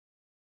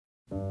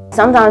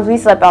Sometimes we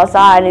slept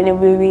outside and it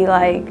would be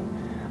like,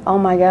 oh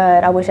my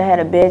God, I wish I had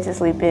a bed to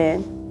sleep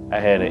in. I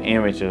had an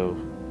image of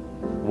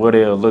what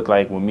it'll look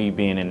like with me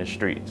being in the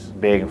streets,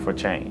 begging for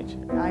change.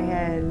 I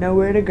had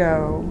nowhere to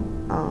go.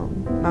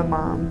 My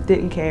mom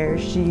didn't care.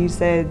 She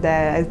said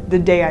that the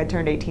day I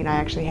turned 18, I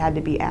actually had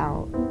to be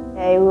out.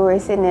 Hey, we were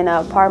sitting in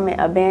an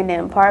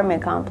abandoned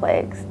apartment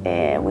complex,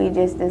 and we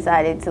just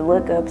decided to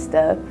look up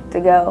stuff to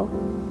go,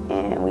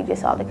 and we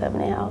just saw the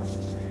Covenant House.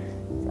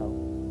 So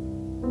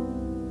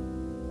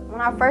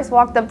when I first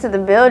walked up to the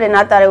building,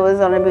 I thought it was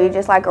going to be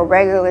just like a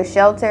regular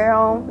shelter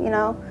home, you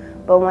know.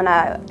 But when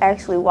I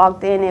actually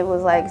walked in, it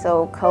was like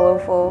so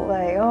colorful,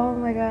 like, oh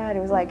my God,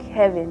 it was like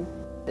heaven.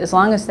 As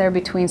long as they're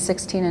between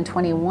 16 and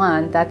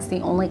 21, that's the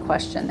only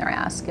question they're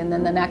asked. And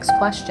then the next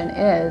question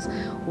is,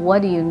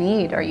 what do you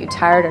need? Are you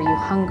tired? Are you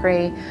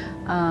hungry?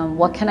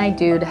 What can I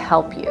do to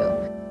help you?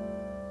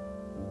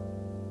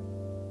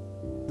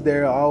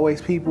 There are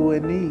always people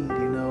in need,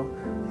 you know,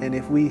 and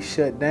if we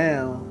shut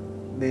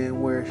down,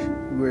 then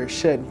we're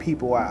shutting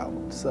people out.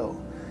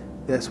 So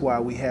that's why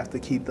we have to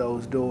keep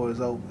those doors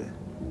open.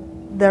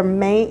 Their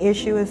main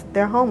issue is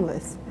they're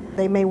homeless.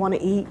 They may want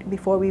to eat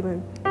before we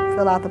even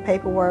fill out the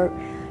paperwork.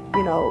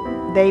 You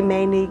know, they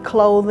may need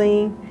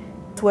clothing.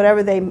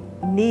 Whatever they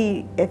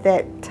need at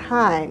that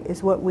time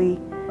is what we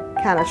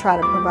kind of try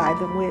to provide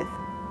them with.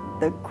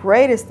 The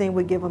greatest thing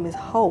we give them is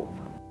hope,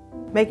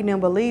 making them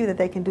believe that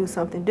they can do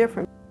something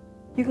different.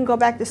 You can go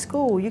back to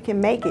school, you can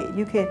make it,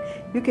 you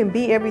can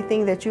be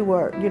everything that you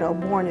were, you know,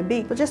 born to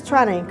be. But just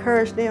try to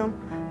encourage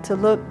them to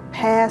look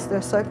past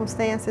their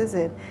circumstances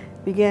and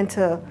begin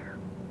to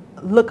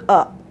look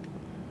up.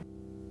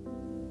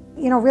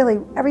 You know, really,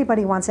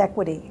 everybody wants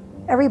equity.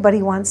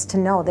 Everybody wants to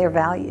know they're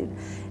valued.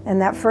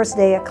 And that first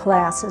day of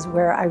class is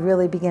where I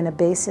really begin a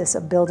basis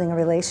of building a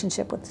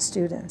relationship with the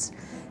students.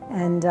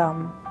 And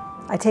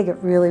I take it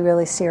really,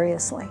 really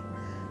seriously.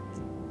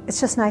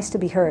 It's just nice to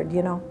be heard,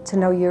 you know, to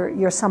know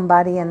you're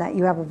somebody and that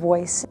you have a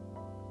voice.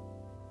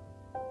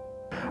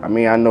 I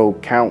mean, I know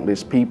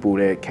countless people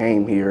that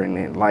came here and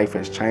their life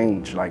has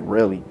changed, like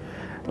really.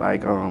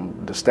 Like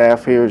the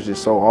staff here is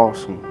just so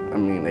awesome. I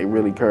mean, they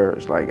really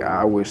cares. Like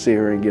I would sit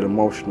here and get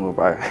emotional if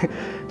I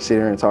sit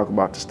here and talk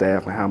about the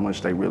staff and how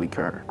much they really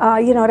care.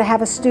 You know, to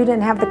have a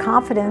student have the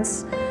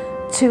confidence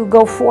to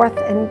go forth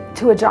and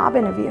to a job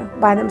interview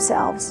by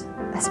themselves,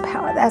 that's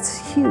power,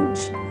 that's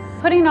huge.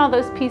 Putting all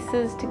those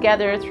pieces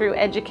together through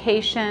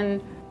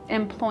education,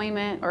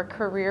 employment, or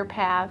career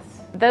paths,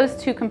 those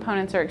two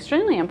components are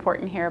extremely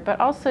important here, but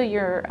also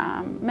your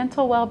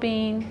mental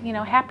well-being. You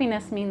know,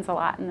 happiness means a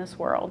lot in this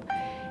world.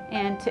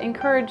 And to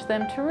encourage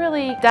them to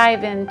really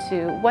dive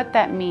into what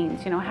that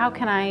means. You know, how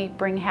can I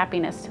bring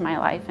happiness to my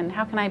life, and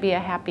how can I be a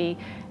happy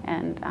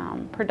and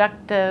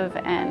productive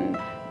and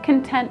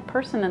content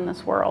person in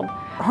this world.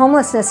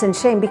 Homelessness and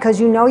shame, because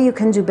you know you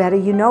can do better,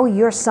 you know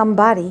you're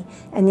somebody,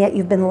 and yet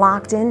you've been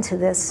locked into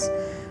this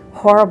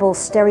horrible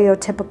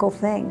stereotypical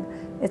thing.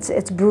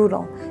 It's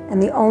brutal.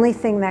 And the only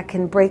thing that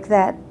can break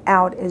that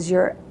out is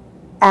your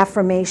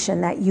affirmation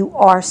that you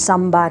are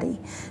somebody,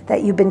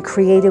 that you've been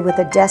created with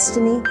a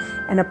destiny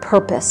and a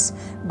purpose.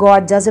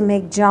 God doesn't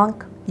make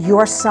junk,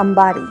 you're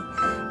somebody.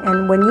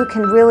 And when you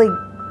can really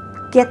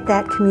get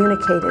that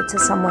communicated to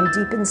someone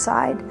deep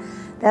inside,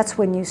 that's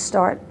when you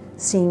start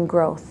seeing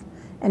growth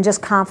and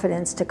just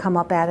confidence to come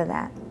up out of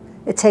that.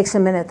 It takes a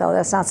minute though,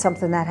 that's not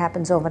something that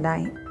happens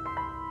overnight.